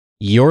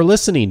You're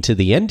listening to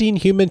the Ending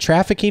Human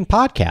Trafficking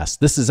podcast.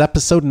 This is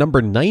episode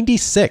number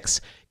 96,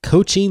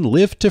 Coaching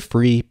Live to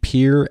Free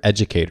Peer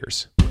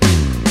Educators.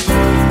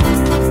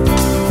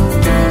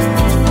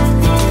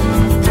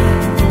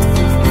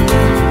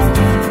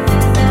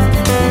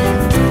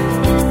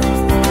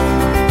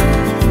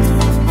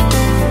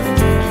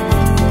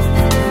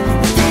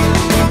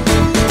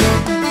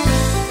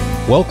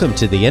 Welcome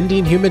to the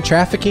Ending Human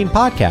Trafficking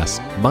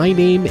podcast. My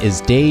name is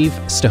Dave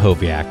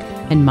Stachowiak.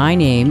 And my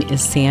name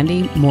is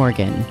Sandy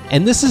Morgan.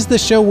 And this is the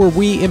show where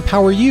we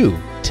empower you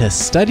to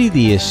study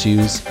the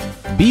issues,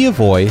 be a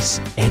voice,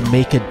 and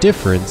make a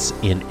difference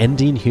in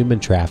ending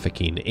human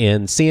trafficking.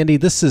 And Sandy,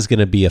 this is going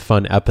to be a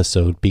fun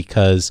episode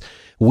because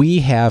we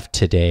have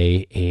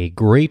today a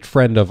great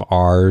friend of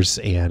ours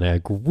and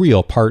a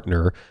real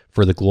partner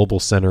for the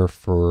Global Center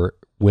for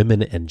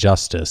Women and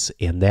Justice,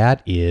 and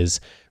that is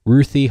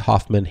Ruthie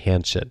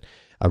Hoffman-Hanschen.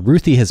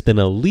 Ruthie has been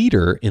a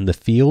leader in the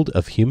field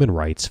of human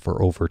rights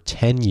for over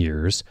 10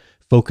 years,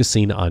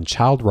 focusing on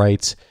child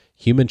rights,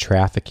 human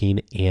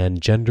trafficking,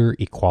 and gender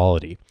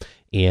equality.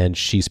 And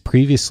she's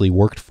previously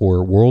worked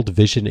for World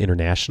Vision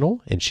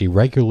International, and she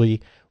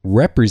regularly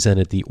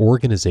represented the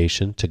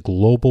organization to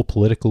global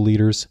political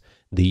leaders,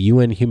 the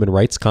UN Human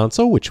Rights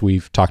Council, which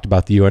we've talked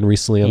about the UN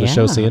recently on the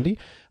show, Sandy,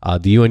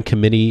 the UN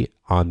Committee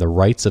on the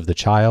Rights of the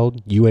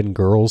Child, UN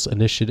Girls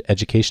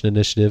Education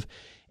Initiative,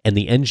 and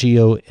the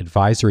NGO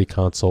Advisory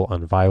Council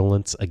on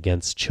Violence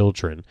Against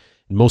Children.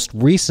 And most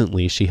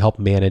recently, she helped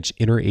manage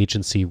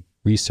interagency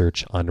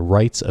research on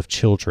rights of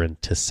children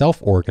to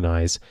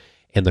self-organize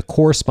and the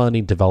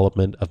corresponding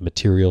development of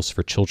materials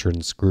for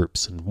children's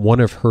groups. And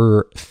one of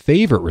her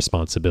favorite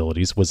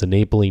responsibilities was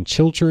enabling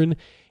children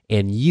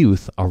and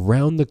youth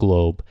around the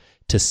globe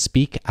to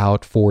speak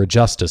out for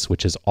justice,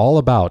 which is all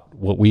about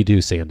what we do,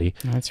 Sandy.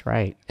 That's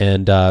right.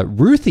 And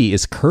Ruthie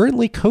is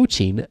currently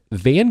coaching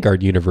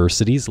Vanguard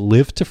University's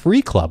Live to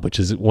Free Club, which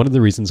is one of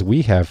the reasons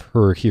we have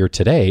her here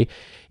today,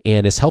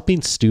 and is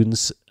helping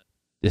student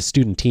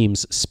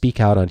teams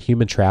speak out on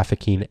human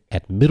trafficking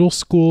at middle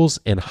schools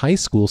and high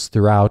schools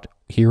throughout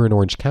here in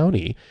Orange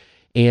County.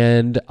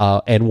 And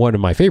one of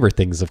my favorite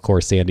things, of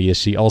course, Sandy, is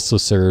she also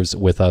serves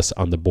with us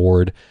on the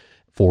board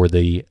for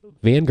the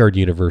Vanguard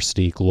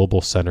University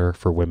Global Center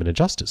for Women and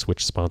Justice,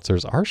 which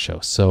sponsors our show.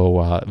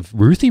 So,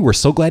 Ruthie, we're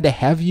so glad to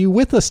have you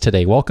with us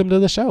today. Welcome to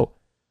the show.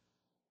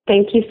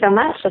 Thank you so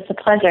much. It's a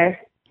pleasure.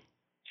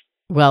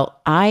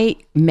 Well, I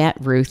met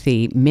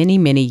Ruthie many,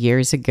 many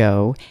years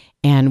ago,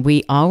 and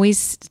we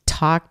always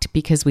talked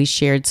because we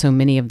shared so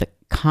many of the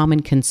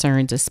common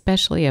concerns,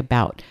 especially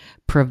about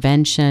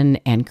prevention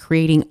and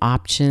creating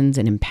options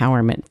and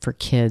empowerment for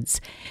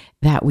kids,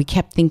 that we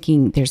kept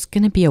thinking there's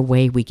going to be a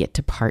way we get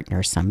to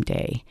partner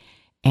someday.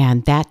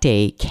 And that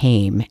day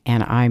came,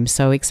 and I'm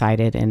so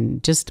excited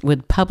and just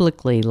would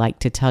publicly like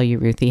to tell you,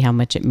 Ruthie, how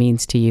much it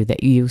means to you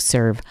that you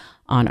serve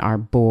on our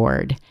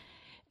board.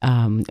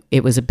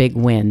 It was a big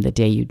win the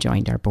day you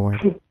joined our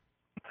board.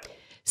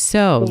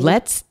 So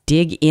let's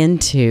dig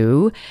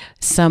into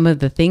some of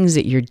the things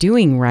that you're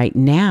doing right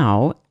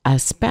now,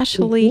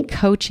 especially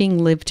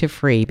coaching Live to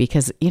Free,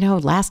 because,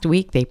 last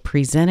week they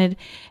presented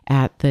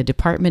at the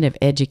Department of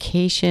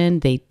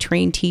Education. They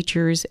trained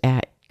teachers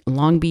at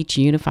Long Beach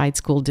Unified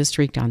School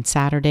District on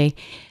Saturday.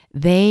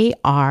 They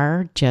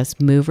are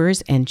just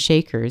movers and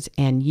shakers,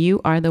 and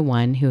you are the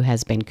one who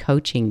has been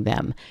coaching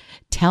them.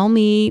 Tell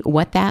me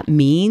what that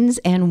means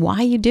and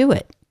why you do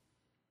it.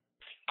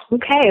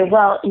 Okay,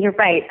 well, you're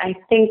right. I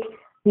think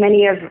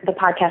many of the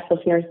podcast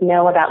listeners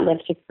know about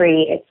Live to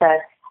Free. It's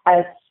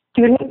a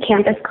student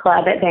campus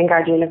club at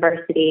Vanguard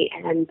University,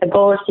 and the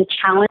goal is to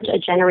challenge a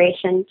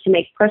generation to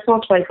make personal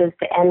choices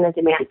to end the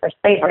demand for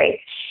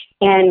slavery.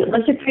 And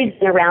Live to Free has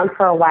been around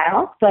for a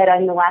while, but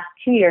in the last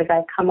 2 years,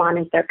 I've come on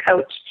as their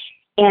coach.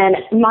 And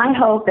my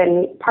hope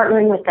in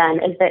partnering with them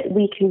is that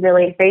we can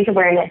really raise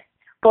awareness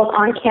both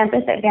on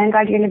campus at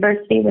Vanguard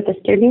University with the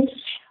students,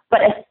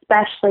 but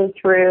especially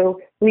through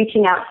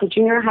reaching out to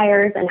junior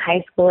hires and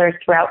high schoolers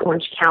throughout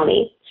Orange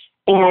County.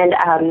 And,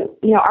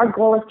 our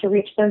goal is to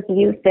reach those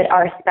youth that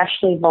are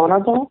especially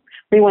vulnerable.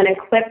 We want to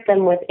equip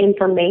them with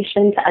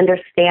information to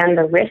understand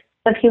the risks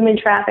of human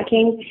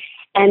trafficking.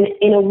 And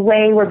in a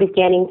way, we're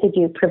beginning to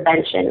do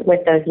prevention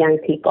with those young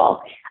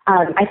people.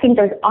 I think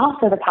there's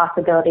also the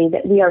possibility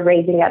that we are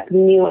raising up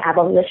new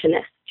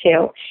abolitionists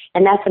too.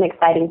 And that's an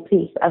exciting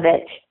piece of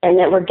it. And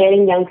that we're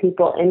getting young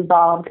people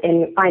involved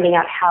in finding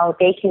out how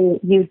they can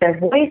use their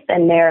voice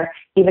and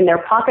even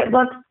their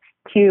pocketbooks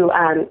to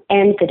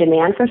end the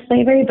demand for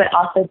slavery, but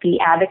also be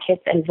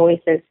advocates and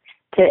voices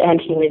to end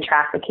human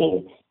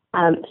trafficking.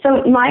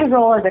 So my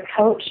role as a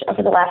coach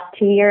over the last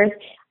 2 years,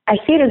 I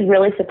see it as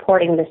really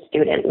supporting the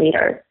student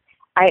leaders.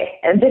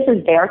 This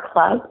is their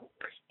club,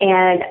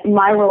 and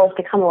my role is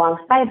to come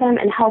alongside them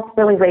and help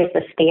really raise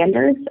the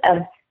standards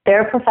of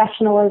their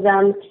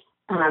professionalism,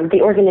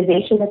 the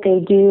organization that they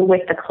do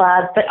with the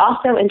club, but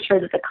also ensure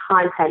that the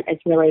content is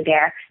really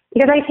there.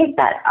 Because I take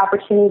that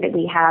opportunity that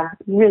we have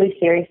really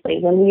seriously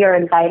when we are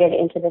invited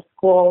into the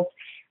schools,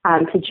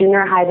 to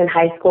junior highs and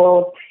high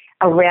schools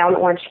around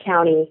Orange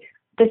County.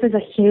 this is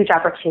a huge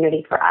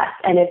opportunity for us,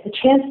 and it's a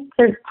chance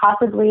to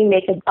possibly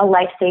make a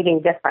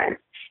life-saving difference.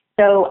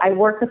 So I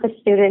work with the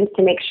students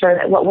to make sure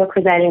that what we're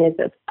presenting is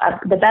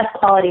the best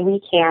quality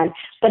we can,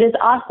 but is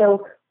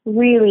also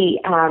really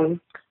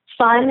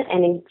fun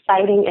and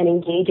exciting and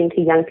engaging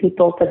to young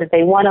people so that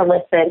they want to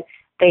listen,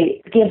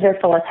 they give their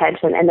full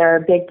attention, and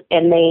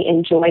they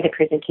enjoy the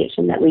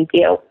presentation that we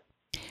do.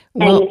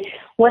 Well,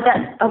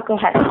 go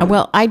ahead.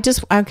 Well, I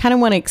kind of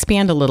want to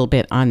expand a little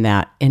bit on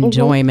that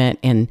enjoyment,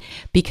 and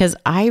because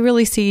I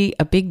really see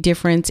a big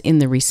difference in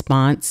the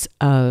response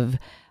of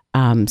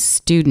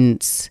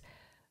students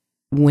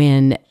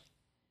when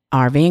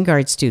our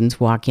Vanguard students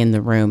walk in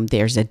the room.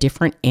 There's a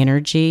different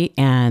energy,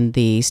 and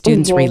the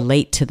students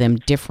relate to them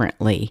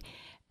differently.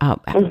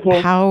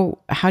 How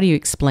do you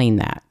explain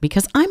that?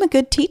 Because I'm a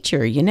good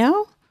teacher, you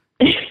know?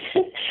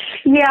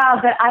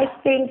 Yeah, but I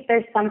think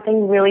there's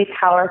something really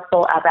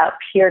powerful about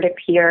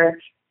peer-to-peer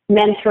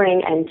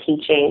mentoring and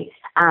teaching.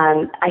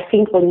 I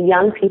think when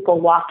young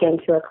people walk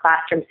into a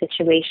classroom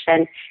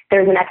situation,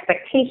 there's an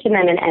expectation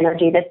and an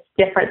energy that's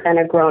different than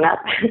a grown-up.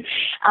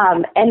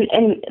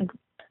 And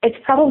it's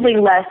probably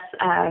less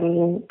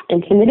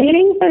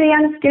intimidating for the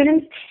young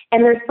students.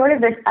 And there's sort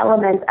of this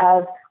element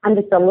of, I'm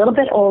just a little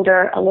bit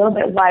older, a little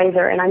bit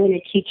wiser, and I'm going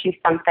to teach you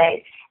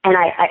something. And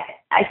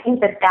I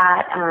think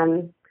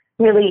that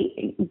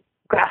really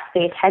grasp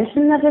the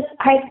attention of this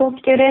high school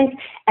students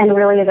and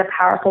really is a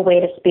powerful way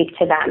to speak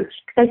to them.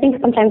 Because I think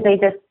sometimes they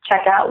just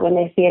check out when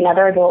they see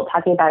another adult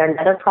talking about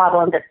another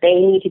problem that they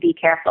need to be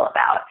careful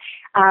about.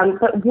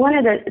 But one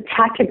of the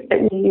tactics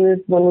that we use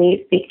when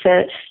we speak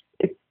to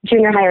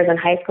junior hires and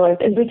high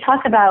schoolers is we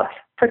talk about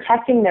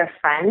protecting their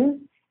friends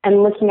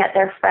and looking at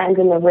their friends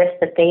and the risks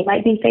that they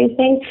might be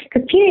facing.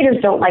 Because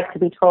teenagers don't like to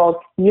be told,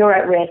 you're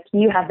at risk,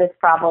 you have this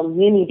problem,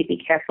 you need to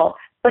be careful.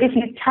 But if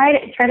you try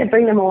to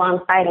bring them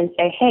alongside and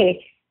say,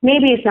 hey,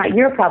 maybe it's not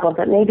your problem,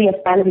 but maybe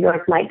a friend of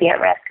yours might be at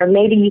risk, or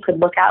maybe you could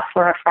look out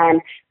for a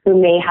friend who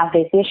may have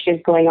these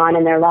issues going on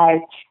in their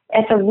lives,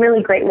 it's a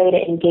really great way to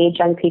engage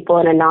young people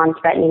in a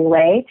non-threatening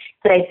way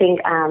that I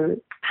think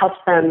helps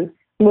them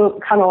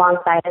come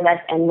alongside of us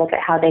and look at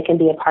how they can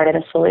be a part of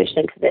the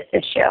solution to this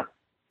issue.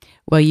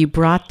 Well, you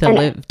brought the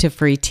Live to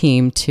Free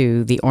team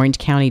to the Orange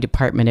County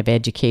Department of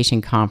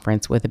Education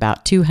conference with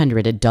about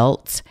 200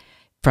 adults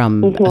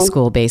from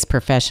school-based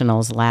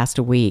professionals last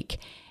week,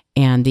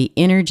 and the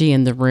energy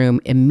in the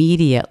room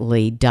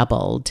immediately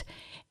doubled,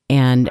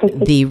 and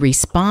the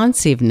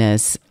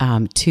responsiveness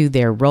to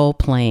their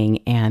role-playing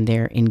and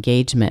their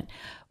engagement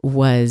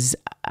was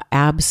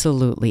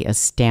absolutely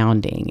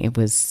astounding. It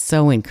was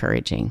so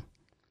encouraging.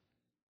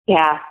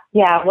 Yeah.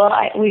 Well,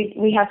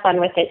 we have fun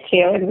with it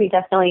too, and we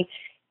definitely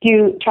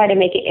do try to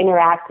make it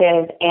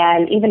interactive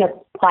and even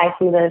apply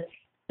some of the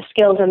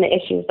skills and the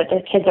issues that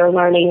the kids are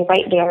learning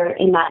right there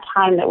in that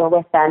time that we're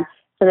with them,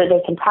 so that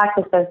they can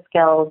practice those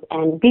skills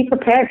and be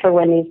prepared for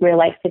when these real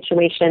life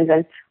situations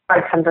and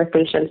hard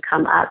conversations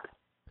come up.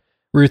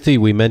 Ruthie,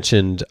 we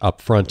mentioned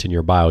up front in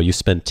your bio, you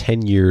spent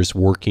 10 years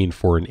working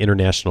for an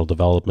international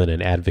development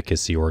and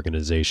advocacy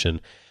organization.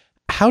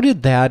 How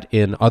did that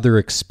and other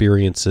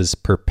experiences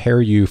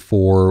prepare you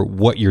for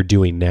what you're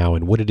doing now,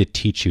 and what did it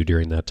teach you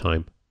during that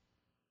time?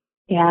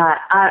 Yeah,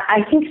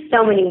 I think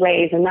so many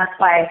ways, and that's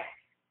why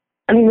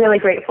I'm really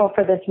grateful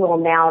for this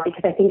role now,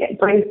 because I think it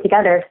brings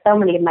together so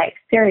many of my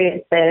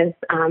experiences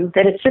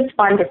that it's just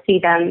fun to see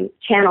them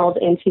channeled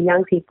into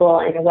young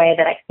people in a way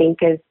that I think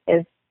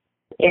is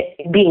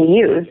being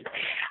used.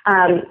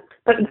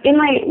 But in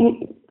my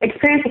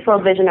experience with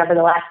World Vision over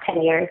the last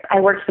 10 years,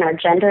 I worked in our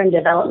Gender and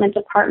Development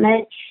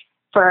Department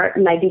for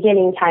my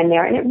beginning time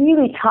there, and it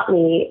really taught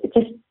me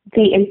just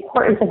the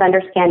importance of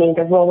understanding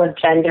the role of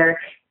gender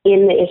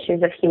in the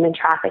issues of human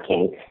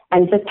trafficking,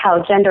 and just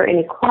how gender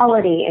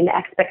inequality and the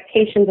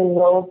expectations and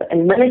roles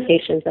and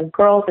limitations of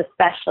girls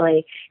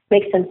especially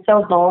makes them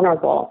so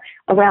vulnerable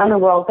around the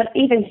world, but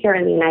even here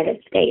in the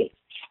United States.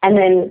 And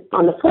then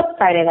on the flip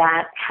side of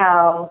that,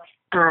 how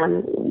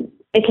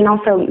it can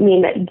also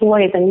mean that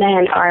boys and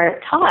men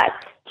are taught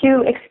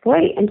to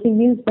exploit and to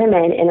use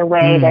women in a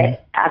way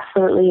that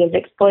absolutely is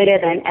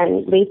exploitive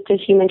and leads to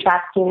human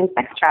trafficking and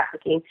sex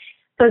trafficking.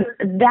 So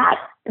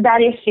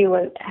that issue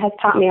has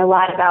taught me a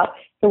lot about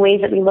the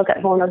ways that we look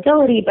at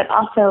vulnerability, but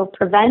also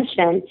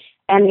prevention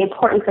and the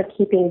importance of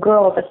keeping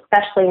girls,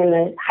 especially in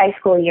the high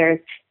school years,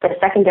 the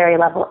secondary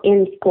level,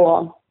 in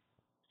school.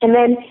 And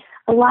then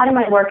a lot of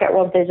my work at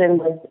World Vision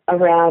was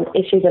around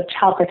issues of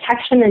child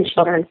protection and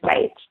children's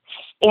rights.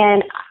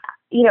 And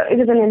it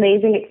was an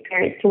amazing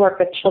experience to work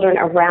with children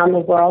around the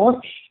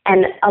world.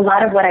 And a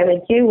lot of what I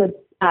would do was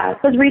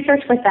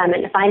research with them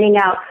and finding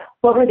out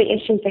what were the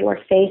issues they were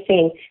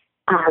facing,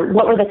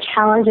 what were the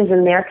challenges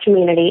in their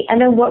community,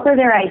 and then what were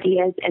their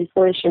ideas and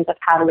solutions of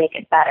how to make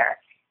it better.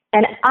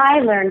 And I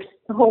learned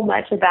so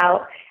much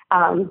about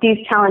these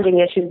challenging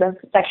issues of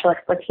sexual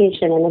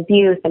exploitation and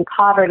abuse and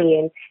poverty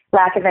and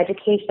lack of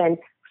education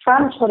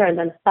from children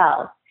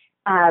themselves.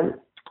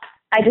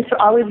 I just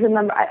always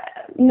remember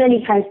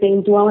many times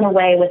being blown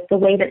away with the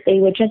way that they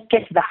would just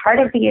get to the heart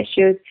of the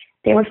issues.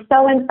 They were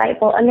so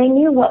insightful, and they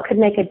knew what could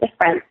make a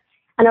difference.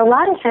 And a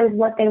lot of times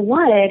what they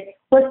wanted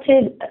was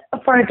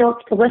for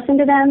adults to listen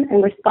to them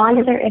and respond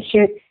to their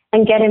issues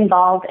and get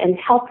involved and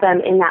help them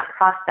in that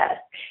process.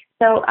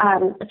 So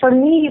for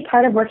me,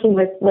 part of working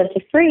with Live to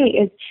Free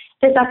is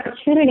this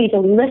opportunity to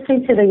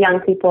listen to the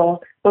young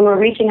people when we're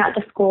reaching out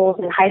to schools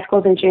and high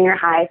schools and junior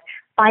highs,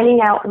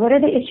 finding out what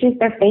are the issues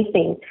they're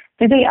facing.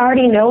 Do they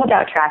already know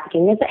about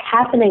trafficking? Is it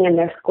happening in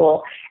their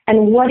school?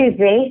 And what do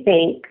they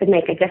think could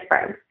make a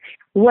difference?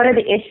 What are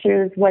the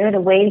issues? What are the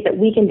ways that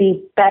we can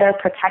be better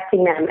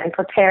protecting them and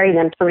preparing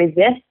them to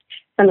resist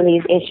some of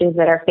these issues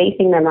that are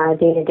facing them on a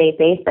day-to-day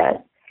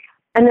basis?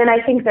 And then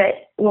I think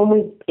that when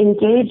we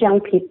engage young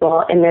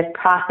people in this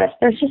process,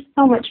 there's just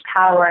so much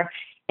power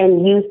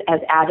in youth as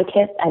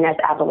advocates and as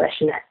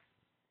abolitionists.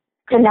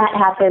 And that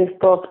happens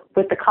both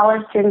with the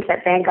college students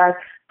at Vanguard,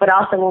 but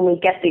also when we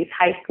get these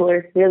high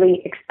schoolers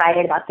really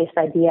excited about this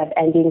idea of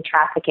ending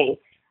trafficking.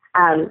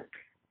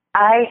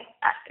 I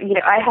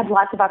had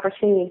lots of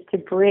opportunities to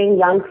bring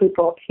young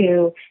people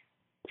to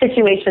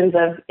situations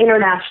of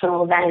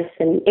international events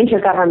and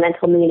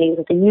intergovernmental meetings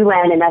at the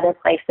UN and other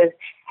places.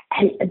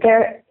 And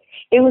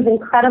it was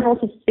incredible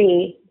to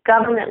see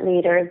government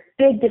leaders,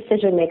 big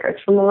decision makers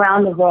from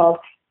around the world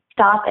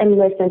stop and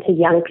listen to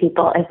young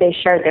people as they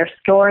shared their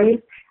stories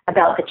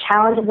about the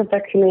challenges of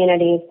their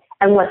communities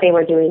and what they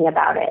were doing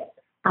about it.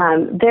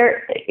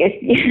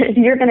 If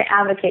you're going to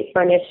advocate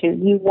for an issue,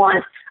 you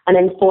want an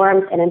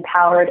informed and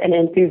empowered and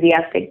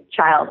enthusiastic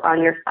child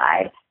on your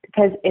side,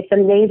 because it's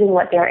amazing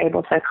what they're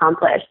able to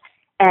accomplish.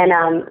 And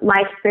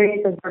my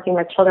experiences working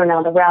with children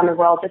around the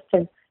world just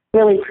have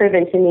really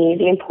proven to me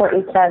the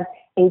importance of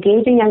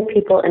engaging young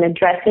people in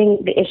addressing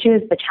the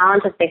issues, the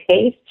challenges they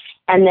face,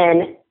 and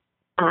then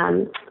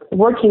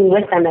working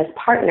with them as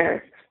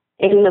partners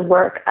in the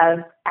work of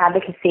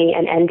advocacy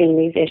and ending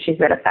these issues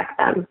that affect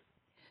them.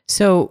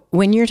 So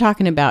when you're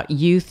talking about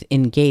youth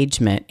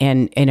engagement,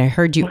 and I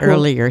heard you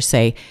earlier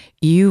say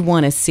you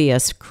want to see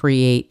us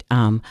create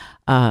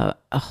a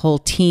whole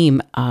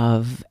team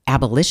of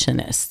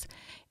abolitionists.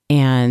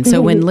 And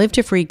so when Live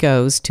to Free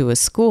goes to a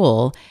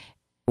school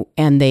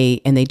and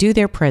they do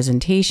their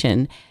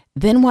presentation,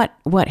 then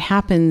what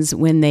happens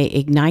when they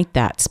ignite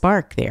that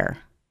spark there?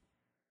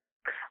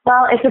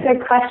 Well, it's a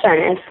good question.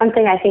 It's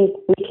something I think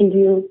we can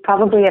do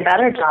probably a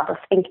better job of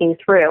thinking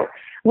through.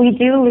 We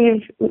do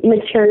leave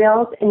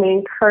materials, and we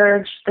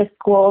encourage the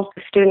schools,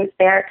 the students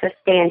there, to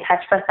stay in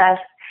touch with us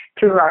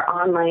through our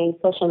online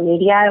social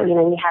media. We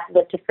have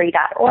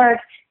livetofree.org,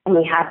 and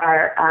we have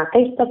our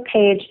Facebook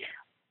page.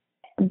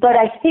 But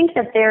I think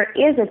that there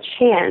is a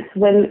chance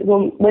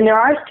when there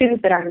are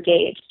students that are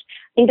engaged,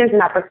 I think there's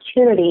an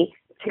opportunity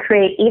to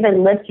create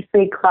even Live to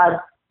Free clubs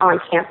on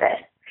campus.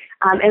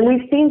 And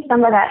we've seen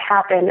some of that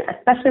happen,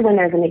 especially when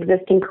there's an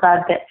existing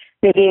club that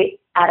maybe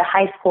at a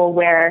high school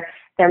where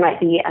there might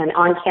be an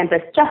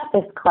on-campus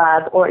justice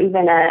club or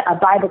even a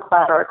Bible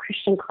club or a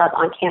Christian club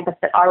on campus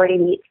that already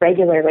meets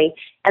regularly.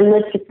 And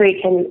Live to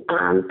Free can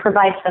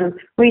provide some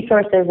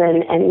resources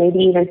and maybe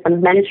even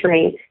some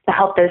mentoring to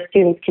help those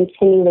students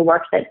continue the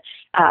work that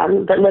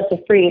Live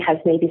to Free has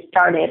maybe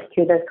started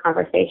through those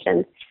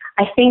conversations.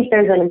 I think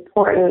there's an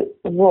important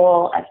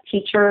role of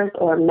teachers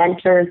or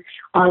mentors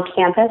on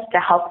campus to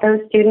help those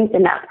students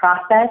in that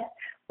process.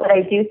 But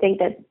I do think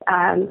that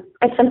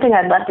it's something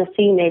I'd love to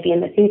see maybe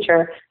in the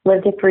future,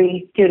 Live to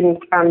Free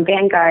students from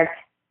Vanguard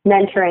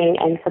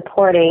mentoring and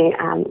supporting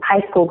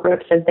high school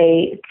groups as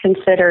they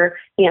consider,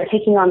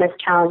 taking on this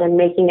challenge and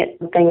making it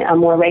a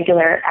more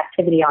regular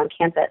activity on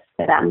campus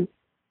for them.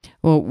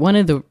 Well, one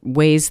of the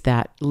ways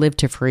that Live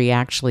to Free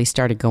actually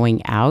started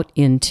going out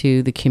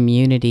into the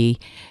community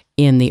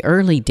in the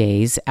early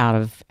days out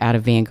of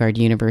Vanguard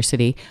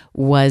University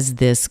was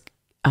this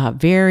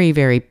very,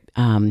 very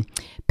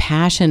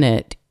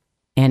passionate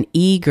and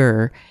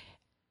eager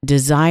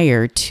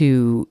desire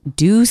to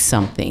do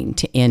something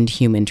to end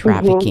human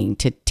trafficking,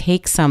 to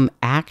take some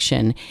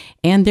action.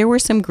 And there were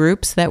some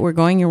groups that were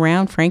going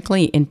around,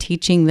 frankly, and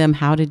teaching them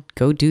how to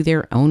go do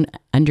their own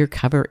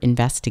undercover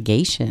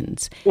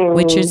investigations,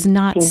 which is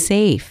not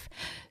safe.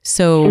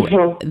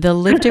 So the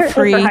Live to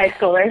Free, for high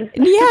schoolers.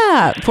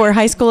 Yeah, for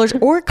high schoolers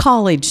or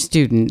college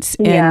students.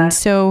 Yeah. And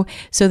so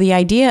the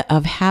idea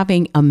of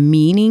having a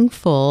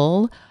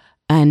meaningful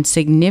and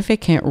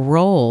significant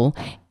role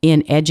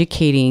in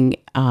educating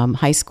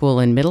high school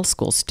and middle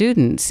school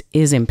students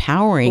is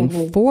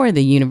empowering for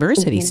the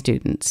university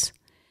students.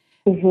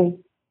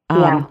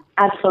 Yeah,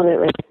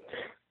 absolutely.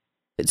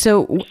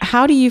 So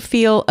how do you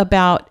feel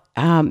about,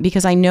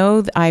 because I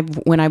know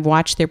when I've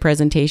watched their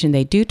presentation,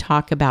 they do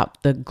talk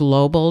about the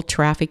global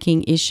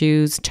trafficking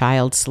issues,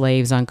 child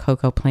slaves on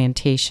cocoa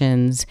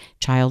plantations,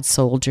 child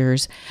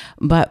soldiers.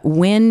 But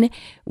when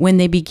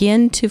they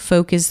begin to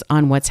focus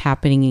on what's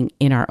happening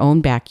in our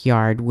own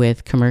backyard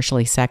with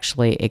commercially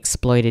sexually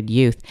exploited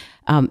youth,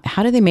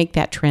 how do they make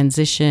that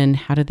transition?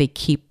 How do they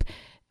keep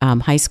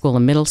high school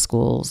and middle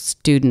school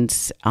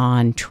students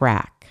on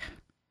track?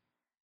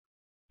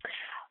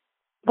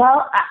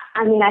 Well,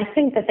 I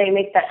think that they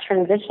make that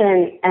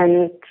transition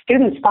and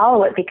students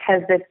follow it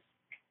because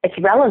it's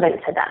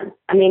relevant to them.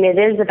 It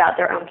is about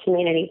their own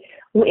community.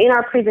 in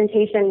our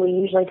presentation, we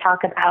usually talk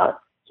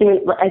about,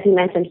 as you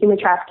mentioned, human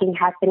trafficking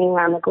happening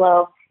around the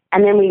globe.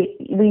 And then we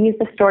use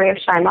the story of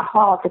Shai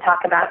Mahal to talk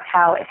about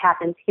how it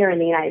happens here in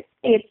the United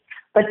States.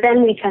 But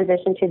then we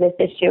transition to this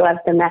issue of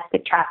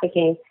domestic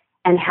trafficking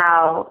and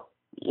how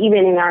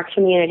even in our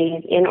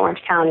communities in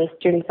Orange County,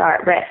 students are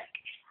at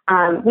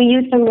risk. We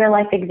use some real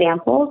life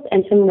examples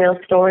and some real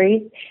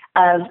stories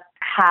of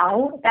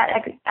how that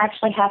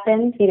actually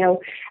happens.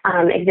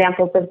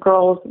 Examples of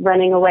girls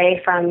running away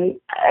from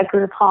a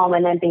group home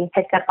and then being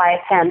picked up by a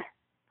pimp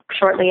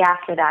shortly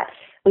after that.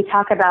 We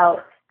talk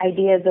about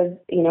ideas of,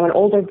 an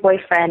older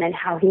boyfriend and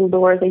how he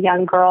lures a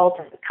young girl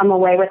to come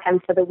away with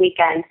him for the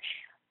weekend.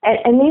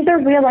 And these are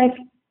real life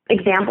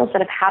examples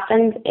that have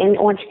happened in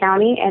Orange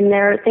County, and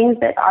they're things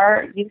that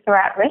our youth are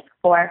at risk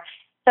for.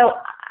 So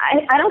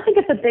I don't think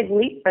it's a big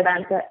leap for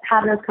them to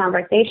have those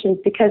conversations,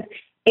 because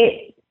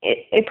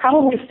it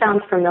probably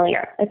sounds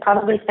familiar. It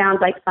probably sounds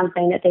like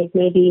something that they've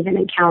maybe even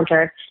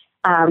encountered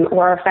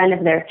or a friend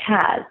of theirs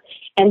has.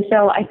 And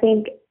so I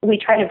think we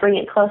try to bring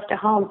it close to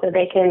home so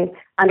they can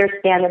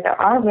understand that there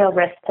are real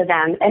risks to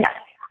them. And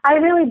I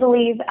really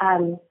believe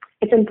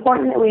it's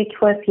important that we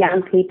equip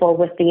young people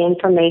with the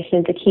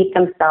information to keep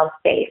themselves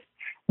safe.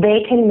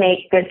 They can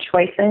make good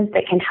choices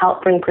that can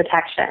help bring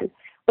protection,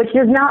 which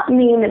does not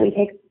mean that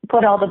we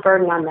put all the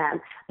burden on them.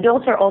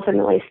 Adults are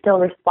ultimately still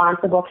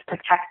responsible to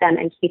protect them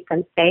and keep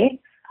them safe,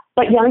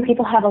 but young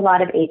people have a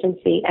lot of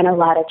agency and a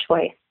lot of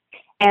choice.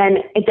 And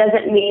it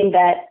doesn't mean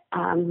that,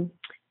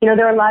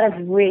 there are a lot of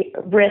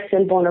risks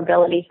and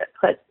vulnerabilities that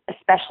put,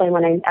 especially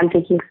when I'm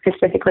thinking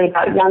specifically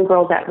about young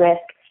girls at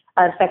risk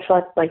of sexual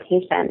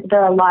exploitation. There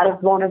are a lot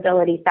of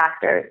vulnerability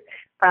factors,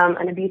 from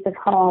an abusive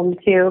home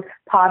to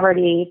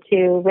poverty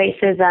to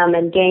racism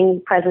and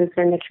gang presence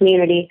in the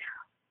community.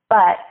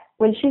 But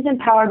when she's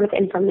empowered with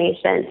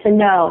information to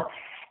know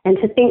and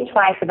to think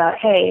twice about,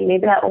 hey,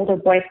 maybe that older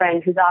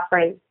boyfriend who's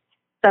offering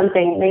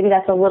something, maybe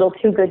that's a little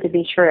too good to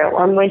be true.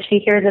 Or when she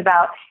hears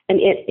about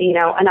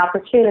an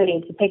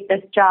opportunity to take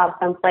this job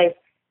someplace,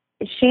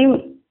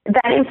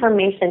 that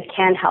information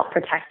can help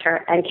protect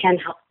her and can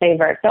help save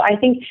her. So I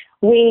think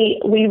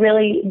we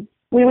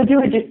would do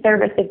a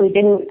disservice if we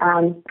didn't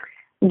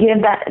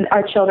give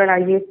our children, our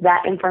youth,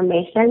 that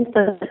information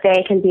so that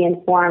they can be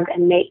informed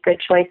and make good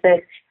choices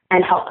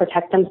and help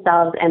protect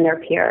themselves and their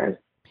peers.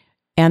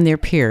 And their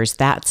peers,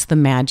 that's the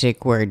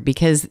magic word,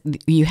 because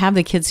you have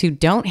the kids who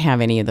don't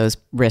have any of those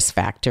risk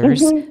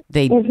factors.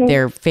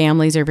 Their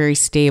families are very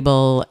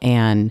stable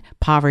and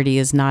poverty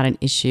is not an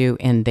issue,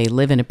 and they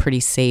live in a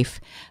pretty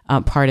safe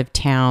part of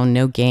town,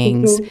 no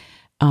gangs.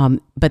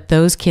 But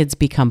those kids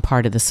become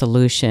part of the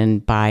solution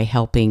by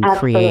helping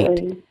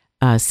create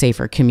a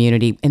safer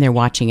community, and they're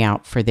watching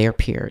out for their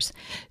peers.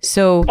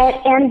 So,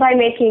 and by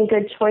making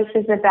good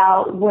choices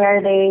about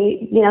where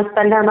they,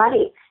 spend their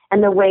money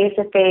and the ways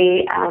that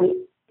they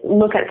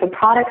look at the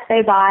products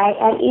they buy.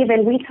 And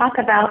even we talk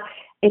about,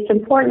 it's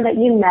important that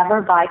you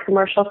never buy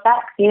commercial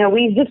sex.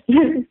 We just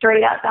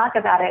straight out talk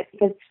about it,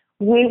 because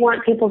we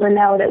want people to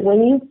know that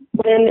when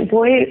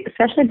boys,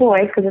 especially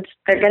boys, because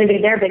they're going to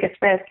be their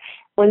biggest risk,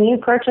 when you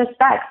purchase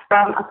sex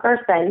from a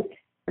person,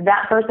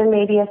 that person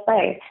may be a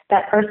slave.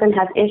 That person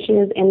has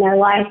issues in their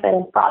life that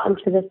have brought them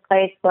to this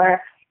place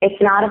where it's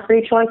not a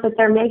free choice that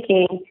they're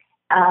making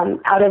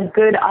out of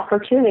good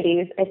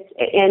opportunities.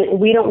 And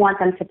we don't want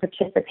them to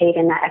participate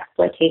in that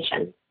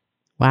exploitation.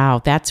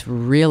 Wow, that's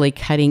really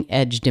cutting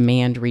edge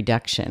demand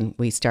reduction.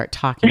 We start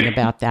talking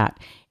about that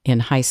in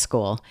high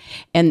school.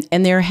 And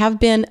there have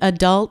been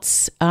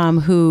adults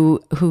who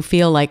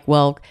feel like,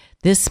 well,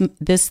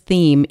 this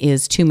theme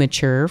is too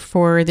mature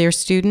for their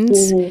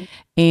students.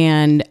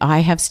 And I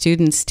have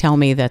students tell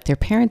me that their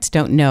parents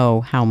don't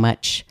know how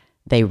much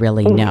they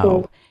really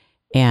know.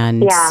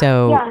 And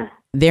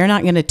they're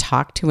not going to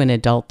talk to an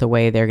adult the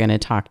way they're going to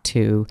talk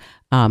to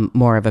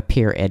more of a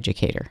peer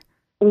educator.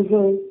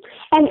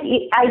 And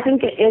I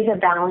think it is a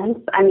balance.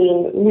 I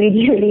mean, we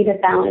do need to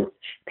balance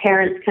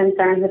parents'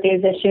 concerns with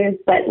these issues.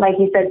 But like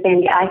you said,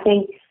 Sandy, I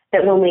think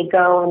that when we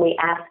go and we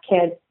ask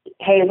kids,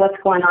 hey,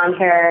 what's going on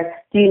here?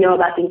 Do you know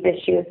about these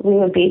issues? We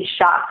would be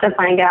shocked to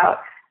find out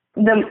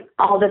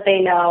all that they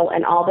know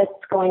and all that's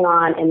going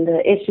on and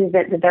the issues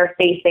that they're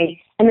facing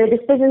and the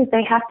decisions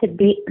they have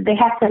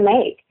to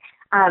make.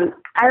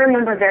 I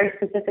remember very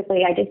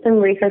specifically, I did some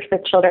research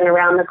with children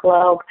around the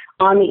globe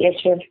on the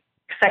issue of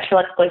sexual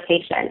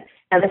exploitation.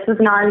 Now, this was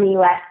not in the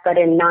U.S., but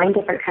in 9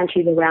 different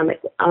countries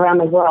around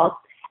the world.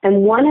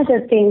 And one of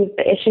the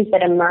issues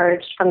that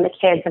emerged from the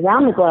kids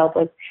around the globe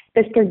was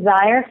this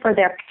desire for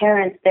their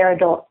parents, their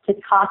adults, to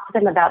talk to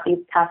them about these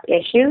tough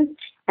issues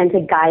and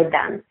to guide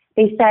them.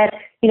 They said,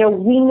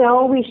 we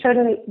know we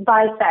shouldn't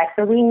buy sex,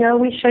 or we know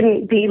we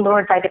shouldn't be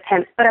lured by the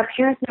pimps, but our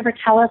parents never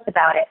tell us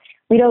about it.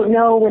 We don't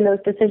know when those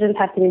decisions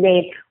have to be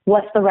made,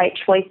 what's the right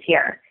choice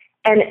here.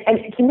 And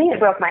to me, it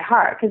broke my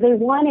heart, because they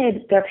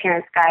wanted their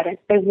parents' guidance.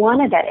 They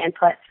wanted that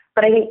input.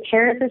 But I think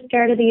parents are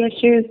scared of the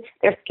issues.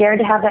 They're scared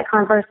to have that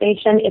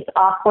conversation. It's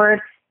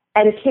awkward.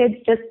 and kids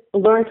just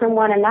learn from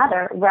one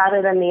another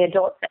rather than the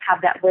adults that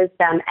have that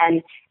wisdom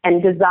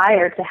and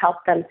desire to help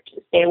them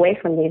stay away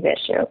from these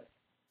issues.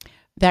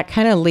 That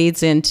kind of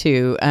leads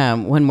into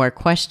one more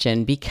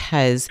question,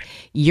 because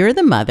you're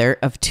the mother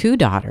of 2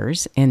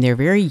 daughters and they're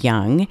very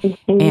young,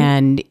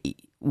 and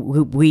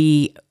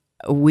you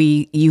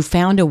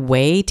found a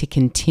way to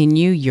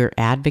continue your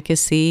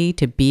advocacy,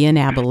 to be an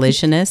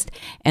abolitionist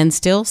and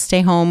still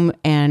stay home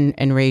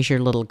and raise your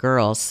little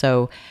girls.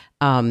 So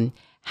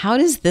how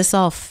does this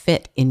all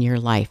fit in your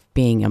life,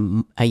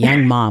 being a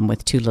young mom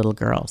with 2 little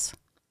girls?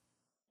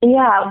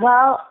 Yeah,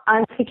 well,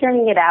 I'm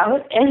figuring it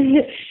out, and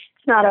it's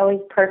not always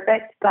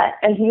perfect, but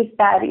as you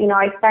said,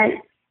 I spent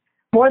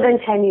more than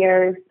 10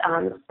 years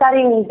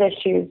studying these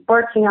issues,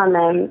 working on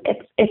them.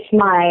 It's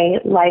my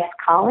life's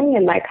calling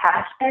and my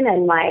passion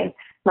and my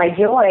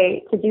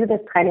joy to do this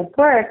kind of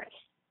work.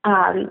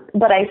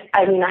 But I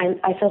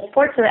feel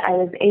fortunate I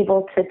was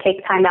able to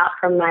take time out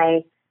from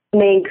my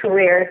main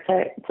career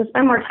to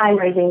spend more time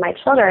raising my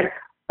children.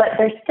 But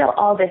there's still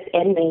all this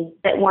in me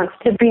that wants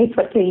to be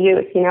put to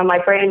use. My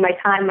brain, my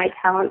time, my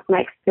talents,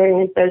 my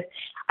experiences.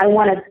 I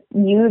want to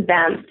use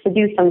them to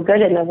do some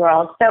good in the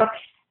world. So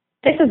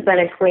this has been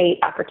a great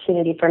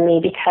opportunity for me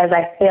because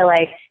I feel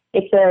like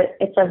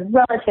it's a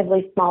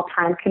relatively small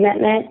time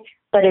commitment,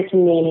 but it's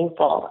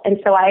meaningful. And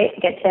so I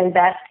get to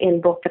invest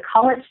in both the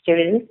college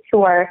students,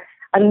 who are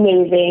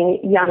amazing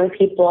young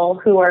people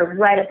who are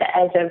right at the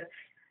edge of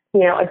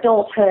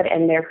adulthood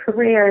and their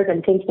careers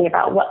and thinking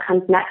about what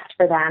comes next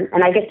for them.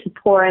 And I get to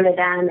pour into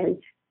them and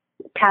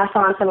pass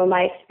on some of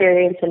my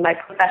experience and my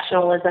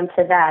professionalism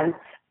to them.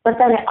 But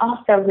then it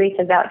also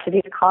reaches out to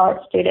these college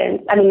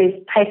students,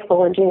 these high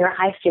school and junior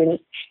high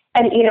students.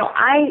 And,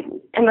 I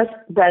am a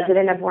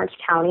resident of Orange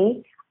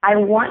County. I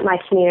want my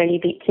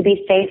community to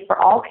be safe for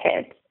all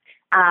kids.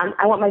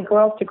 I want my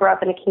girls to grow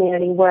up in a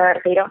community where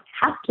they don't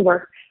have to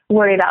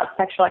worry about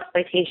sexual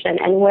exploitation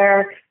and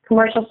where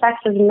commercial sex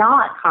is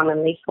not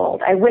commonly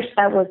sold. I wish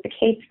that was the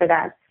case for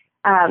them.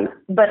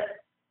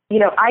 But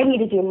I need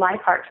to do my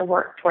part to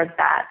work towards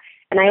that.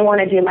 And I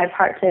want to do my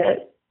part to,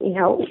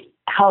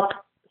 help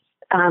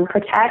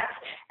protect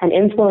and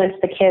influence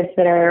the kids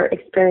that are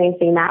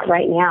experiencing that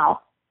right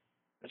now.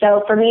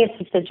 So for me, it's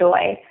just a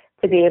joy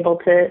to be able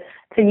to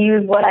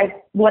use what I've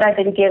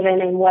been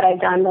given and what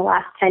I've done the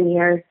last 10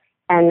 years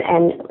and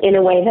in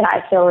a way that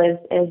I feel is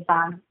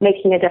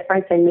making a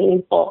difference and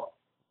meaningful.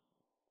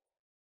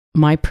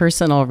 My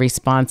personal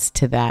response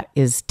to that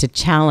is to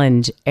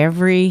challenge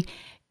every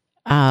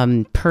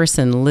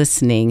person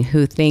listening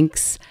who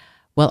thinks,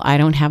 well, I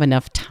don't have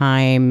enough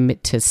time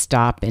to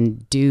stop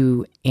and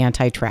do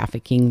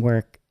anti-trafficking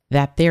work,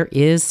 that there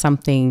is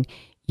something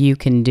you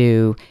can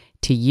do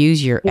to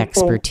use your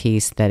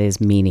expertise that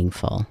is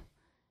meaningful.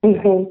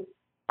 Mm-hmm.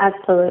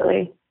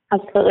 Absolutely.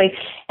 Absolutely.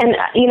 And,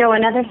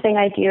 another thing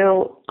I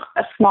do,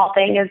 a small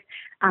thing, is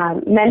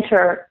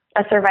mentor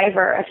a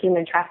survivor of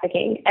human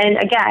trafficking. And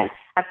again,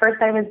 at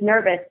first I was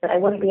nervous that I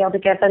wouldn't be able to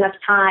give enough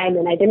time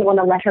and I didn't want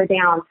to let her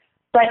down.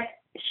 But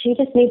she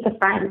just needs a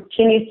friend.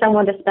 She needs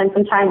someone to spend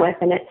some time with,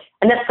 and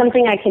that's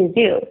something I can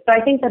do. So I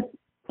think that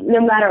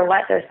no matter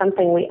what, there's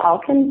something we all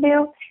can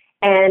do.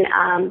 And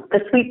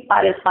the sweet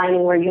spot is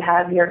finding where you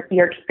have your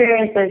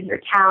experiences, your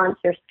talents,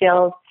 your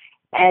skills,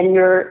 and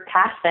your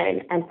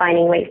passion, and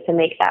finding ways to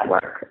make that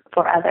work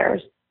for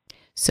others.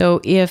 So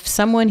if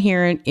someone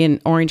here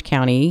in Orange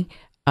County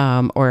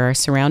or our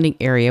surrounding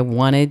area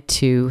wanted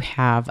to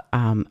have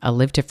a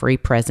Live to Free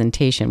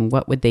presentation,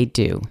 what would they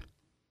do?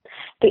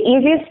 The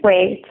easiest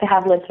way to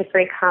have Live to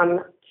Free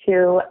come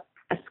to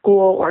a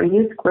school or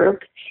youth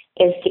group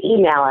is to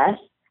email us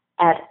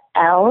at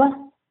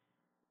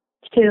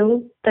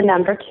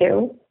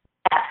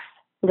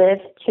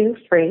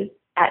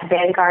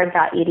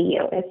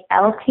live2free@vanguard.edu. It's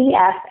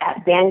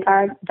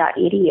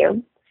ltf@vanguard.edu.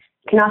 You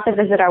can also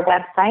visit our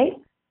website,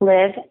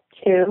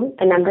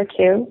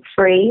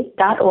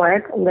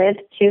 live2free.org,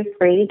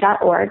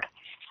 live2free.org.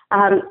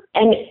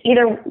 And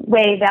either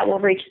way, that will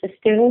reach the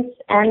students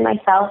and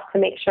myself to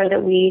make sure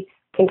that we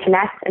can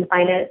connect and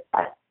find a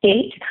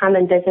date to come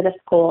and visit a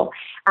school.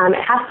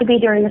 It has to be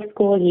during the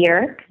school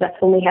year because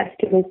that's when we have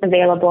students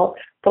available,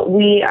 but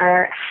we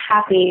are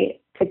happy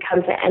to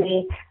come to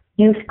any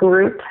youth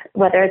group,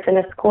 whether it's in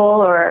a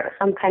school or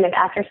some kind of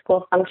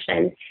after-school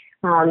function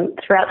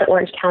throughout the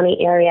Orange County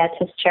area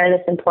to share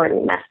this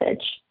important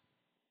message.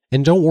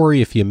 And don't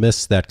worry if you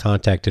miss that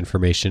contact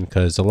information,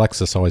 because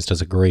Alexis always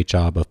does a great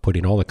job of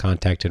putting all the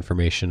contact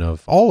information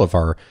of all of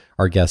our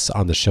guests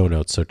on the show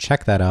notes. So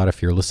check that out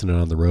if you're listening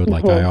on the road,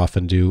 like I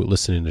often do,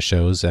 listening to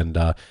shows. And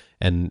I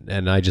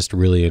just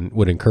really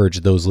would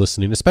encourage those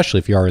listening, especially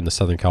if you are in the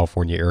Southern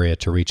California area,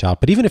 to reach out.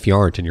 But even if you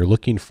aren't and you're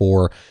looking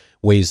for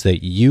ways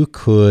that you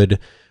could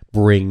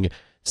bring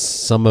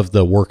some of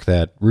the work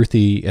that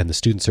Ruthie and the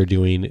students are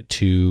doing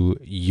to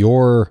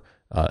your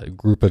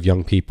group of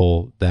young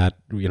people, that,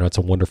 it's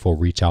a wonderful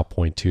reach out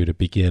point to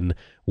begin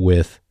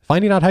with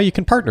finding out how you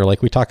can partner,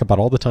 like we talk about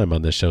all the time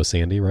on this show,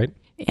 Sandy, right?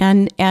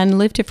 And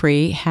Live to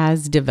Free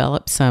has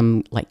developed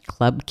some like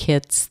club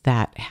kits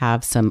that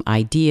have some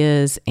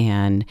ideas,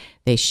 and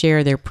they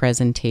share their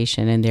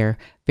presentation, and they're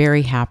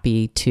very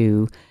happy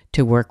to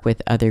work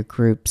with other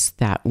groups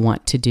that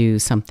want to do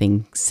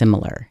something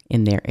similar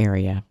in their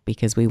area,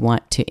 because we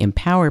want to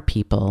empower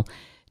people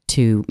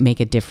to make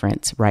a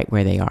difference right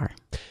where they are.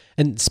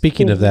 And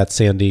speaking of that,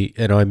 Sandy,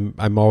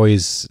 I'm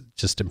always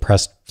just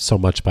impressed so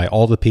much by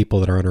all the people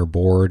that are on our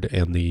board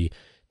and the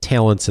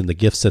talents and the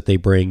gifts that they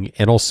bring,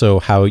 and also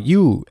how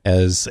you,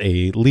 as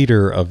a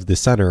leader of the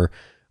center,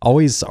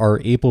 always are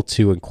able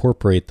to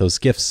incorporate those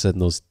gifts and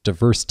those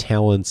diverse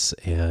talents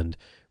and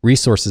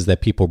resources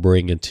that people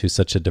bring into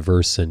such a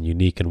diverse and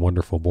unique and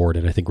wonderful board.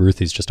 And I think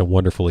Ruthie's just a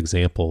wonderful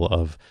example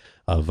of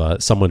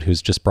someone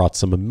who's just brought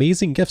some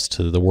amazing gifts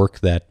to the work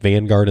that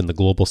Vanguard and the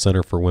Global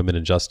Center for Women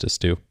and Justice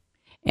do.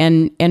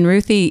 And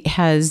Ruthie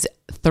has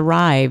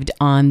thrived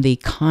on the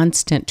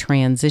constant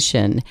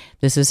transition.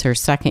 This is her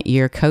second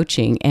year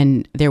coaching,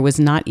 and there was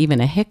not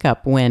even a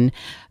hiccup when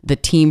the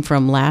team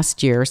from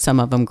last year, some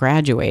of them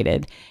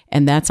graduated.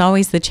 And that's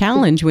always the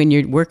challenge when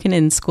you're working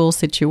in school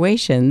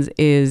situations,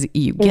 is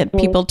you get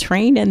people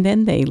trained and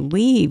then they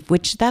leave,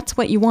 which that's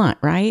what you want,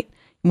 right?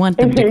 You want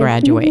them to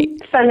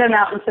graduate. Send them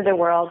out into the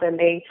world and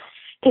they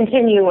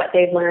continue what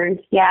they've learned.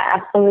 Yeah,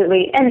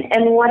 absolutely.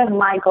 And one of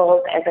my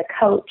goals as a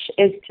coach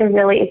is to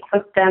really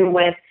equip them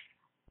with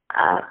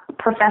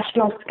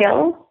professional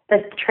skills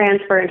that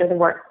transfer into the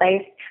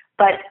workplace,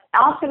 but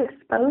also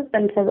expose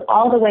them to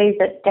all the ways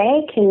that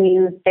they can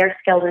use their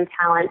skills and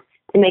talent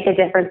to make a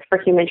difference for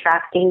human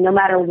trafficking, no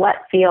matter what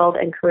field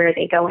and career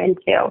they go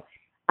into.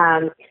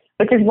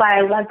 Which is why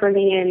I love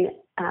bringing in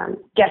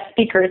guest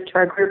speakers to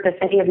our group. If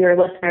any of your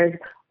listeners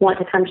want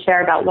to come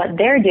share about what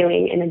they're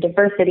doing in a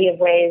diversity of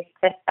ways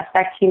to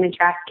affect human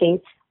trafficking,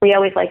 we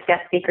always like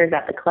guest speakers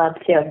at the club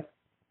too.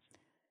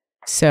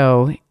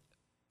 So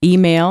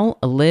email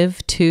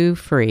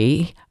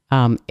live2free,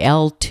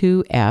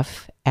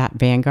 L2F at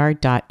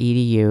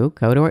vanguard.edu.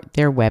 Go to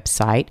their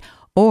website,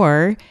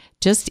 or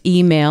just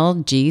email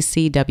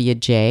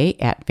gcwj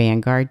at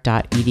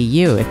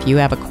vanguard.edu. If you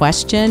have a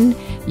question,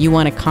 you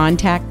want to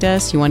contact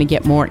us, you want to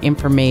get more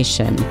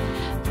information,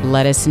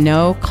 let us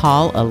know.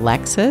 Call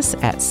Alexis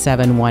at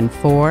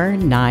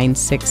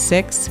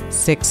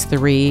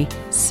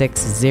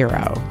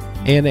 714-966-6360.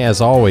 And as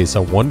always,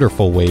 a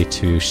wonderful way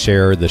to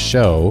share the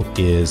show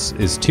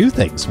is two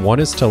things. One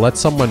is to let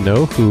someone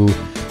know who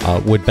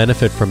would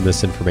benefit from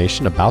this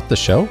information about the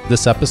show,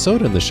 this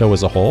episode, and the show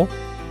as a whole.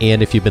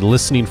 And if you've been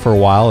listening for a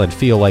while and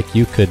feel like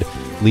you could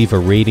leave a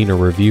rating or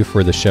review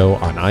for the show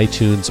on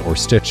iTunes or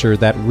Stitcher,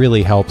 that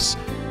really helps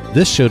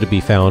this show to be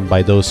found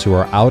by those who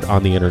are out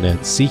on the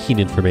internet seeking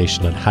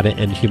information on how to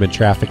end human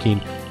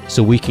trafficking,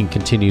 so we can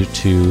continue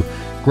to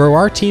grow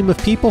our team of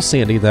people,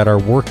 Sandy, that are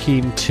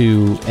working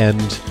to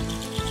end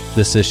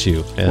this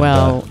issue. And,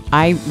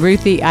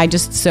 Ruthie, I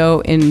just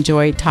so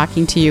enjoyed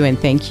talking to you, and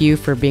thank you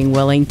for being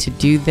willing to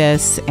do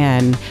this.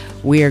 And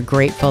we are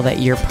grateful that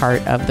you're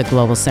part of the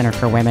Global Center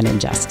for Women and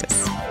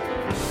Justice.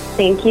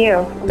 Thank you.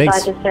 I'm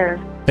glad to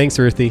serve. Thanks,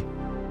 Ruthie.